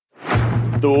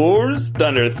Thor's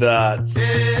Thunder Thoughts.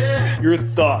 Your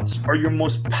thoughts are your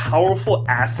most powerful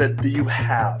asset that you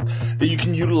have, that you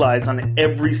can utilize on an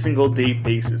every single day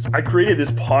basis. I created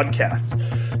this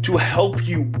podcast to help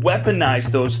you weaponize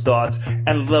those thoughts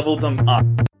and level them up.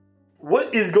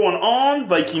 What is going on,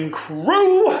 Viking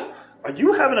crew? Are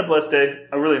you having a blessed day?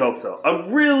 I really hope so. I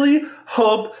really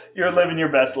hope you're living your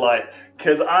best life,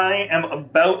 because I am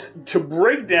about to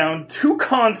break down two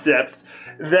concepts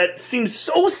that seem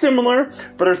so similar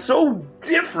but are so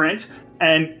different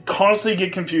and constantly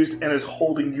get confused and is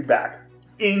holding you back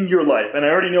in your life. And I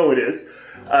already know it is,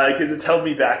 because it's held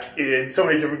me back in so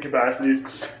many different capacities,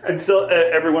 and still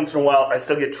every once in a while I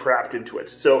still get trapped into it.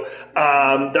 So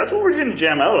that's what we're going to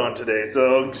jam out on today.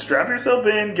 So strap yourself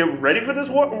in, get ready for this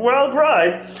wild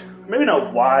ride. Maybe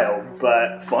not wild,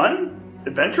 but fun,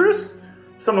 adventurous,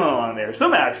 something along there,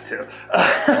 some adjective.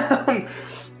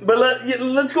 But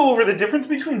let's go over the difference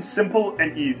between simple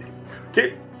and easy.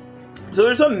 Okay, so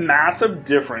there's a massive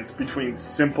difference between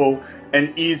simple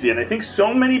and easy, and I think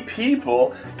so many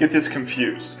people get this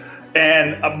confused.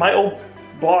 And my old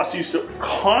boss used to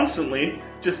constantly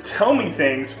just tell me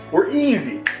things were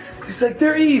easy. He's like,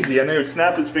 they're easy, and they would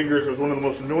snap his fingers. It was one of the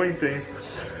most annoying things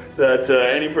that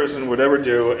any person would ever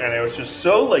do, and it was just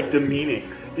so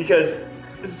demeaning, because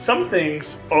some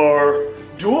things are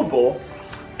doable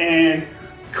and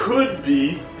could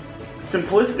be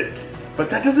simplistic, but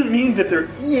that doesn't mean that they're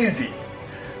easy.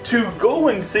 To go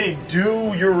and say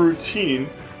do your routine,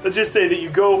 let's just say that you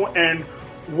go and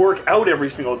work out every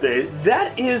single day,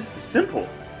 that is simple.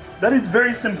 That is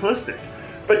very simplistic.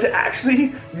 But to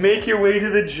actually make your way to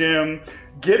the gym,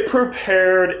 get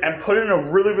prepared, and put in a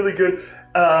really, really good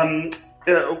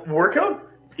workout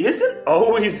isn't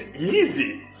always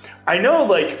easy. I know,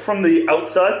 from the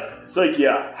outside, it's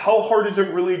yeah, how hard is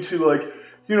it really to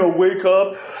wake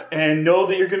up and know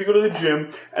that you're going to go to the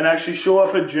gym and actually show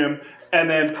up at gym and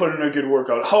then put in a good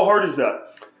workout? How hard is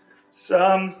that?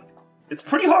 It's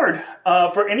pretty hard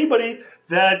for anybody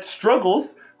that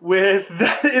struggles with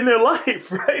that in their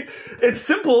life, right? It's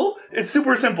simple. It's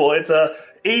super simple. It's A,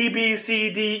 B,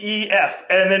 C, D, E, F,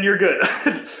 and then you're good.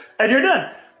 And you're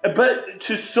done. But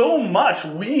to so much,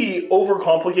 we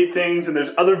overcomplicate things, and there's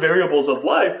other variables of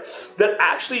life that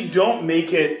actually don't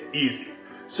make it easy.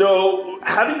 So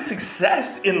having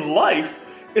success in life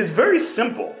is very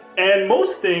simple, and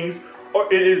most things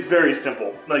it is very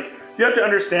simple. You have to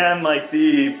understand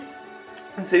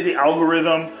the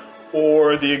algorithm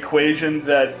or the equation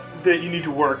that you need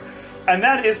to work, and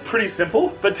that is pretty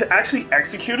simple. But to actually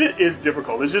execute it is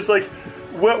difficult. It's just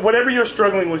whatever you're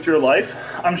struggling with your life,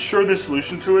 I'm sure the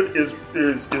solution to it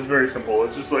is very simple.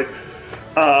 It's just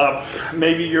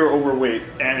maybe you're overweight,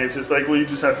 and it's just well, you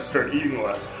just have to start eating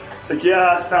less. It's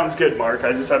yeah, sounds good, Mark.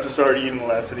 I just have to start eating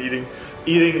less and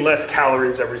eating less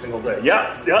calories every single day.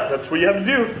 Yeah, that's what you have to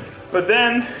do. But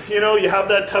then, you have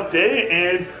that tough day,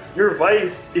 and your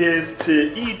vice is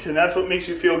to eat, and that's what makes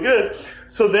you feel good.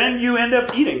 So then you end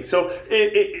up eating. So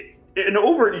and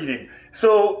overeating.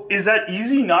 So is that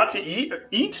easy not to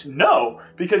eat? No,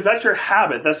 because that's your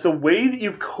habit. That's the way that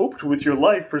you've coped with your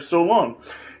life for so long.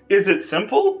 Is it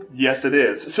simple? Yes, it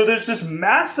is. So there's this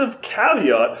massive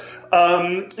caveat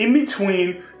in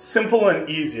between simple and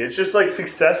easy. It's just like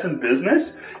success in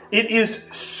business. It is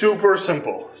super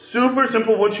simple. Super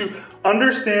simple once you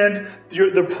understand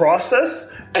the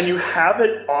process and you have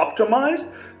it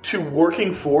optimized to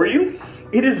working for you.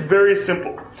 It is very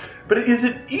simple. But is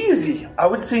it easy? I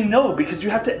would say no, because you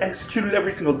have to execute it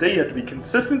every single day. You have to be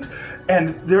consistent.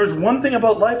 And there's one thing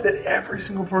about life that every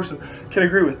single person can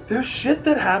agree with. There's shit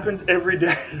that happens every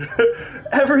day.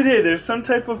 Every day there's some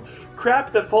type of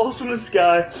crap that falls from the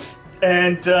sky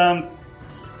and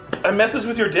it messes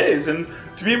with your days. And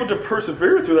to be able to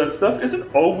persevere through that stuff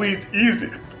isn't always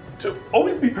easy. To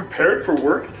always be prepared for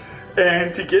work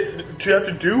and to have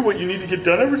to do what you need to get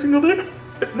done every single day,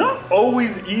 it's not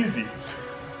always easy.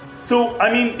 So,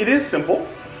 it is simple,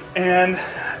 and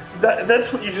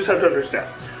that's what you just have to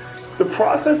understand. The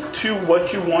process to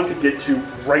what you want to get to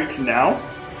right now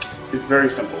is very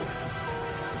simple,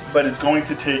 but it's going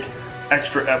to take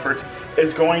extra effort.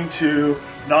 It's going to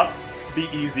not be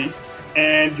easy,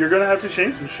 and you're going to have to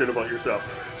change some shit about yourself.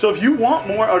 So if you want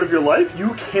more out of your life,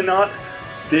 you cannot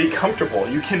stay comfortable.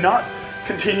 You cannot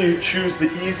continue to choose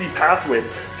the easy pathway,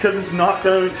 because it's not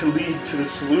going to lead to the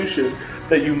solution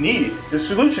that you need. The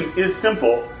solution is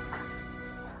simple.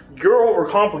 You're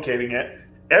overcomplicating it.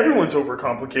 Everyone's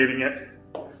overcomplicating it.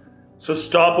 So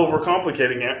stop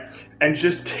overcomplicating it and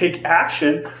just take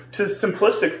action to the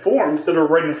simplistic forms that are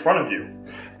right in front of you.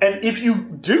 And if you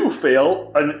do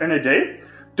fail in a day,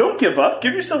 Don't give up.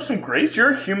 Give yourself some grace.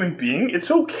 You're a human being.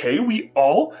 It's okay. We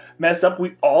all mess up.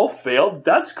 We all fail.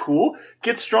 That's cool.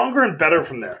 Get stronger and better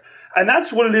from there. And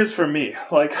that's what it is for me.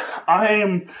 Like, I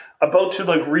am about to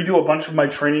redo a bunch of my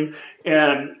training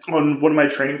and on one of my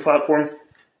training platforms.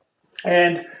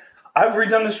 And I've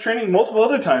redone this training multiple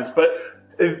other times, but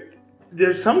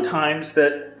there's some times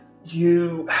that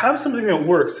you have something that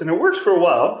works, and it works for a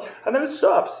while, and then it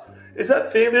stops. Is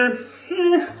that failure?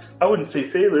 I wouldn't say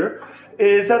failure.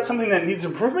 Is that something that needs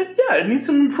improvement? Yeah, it needs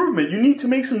some improvement. You need to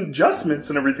make some adjustments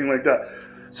and everything like that.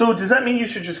 So does that mean you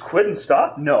should just quit and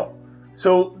stop? No.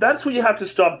 So that's what you have to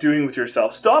stop doing with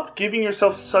yourself. Stop giving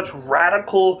yourself such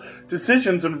radical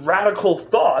decisions and radical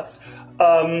thoughts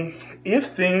if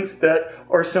things that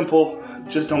are simple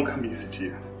just don't come easy to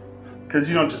you. Because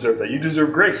you don't deserve that. You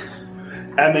deserve grace.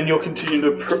 And then you'll continue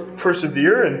to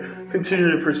persevere and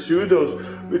continue to pursue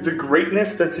the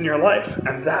greatness that's in your life.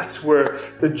 And that's where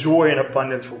the joy and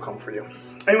abundance will come for you.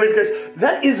 Anyways, guys,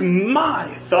 that is my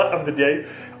thought of the day.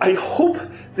 I hope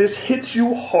this hits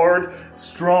you hard,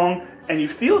 strong, and you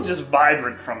feel just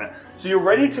vibrant from it. So you're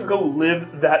ready to go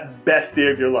live that best day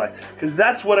of your life. Because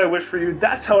that's what I wish for you.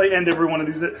 That's how I end every one of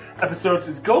these episodes,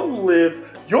 is go live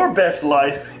your best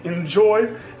life.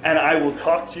 Enjoy, and I will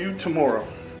talk to you tomorrow.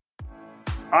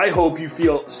 I hope you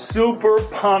feel super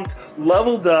pumped,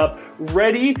 leveled up,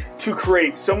 ready to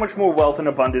create so much more wealth and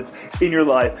abundance in your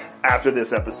life after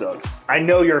this episode. I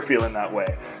know you're feeling that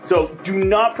way. So do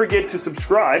not forget to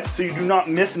subscribe so you do not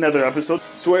miss another episode.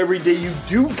 So every day you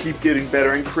do keep getting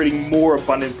better and creating more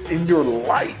abundance in your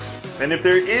life. And if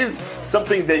there is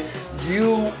something that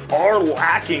you are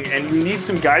lacking and you need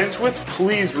some guidance with,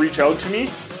 please reach out to me.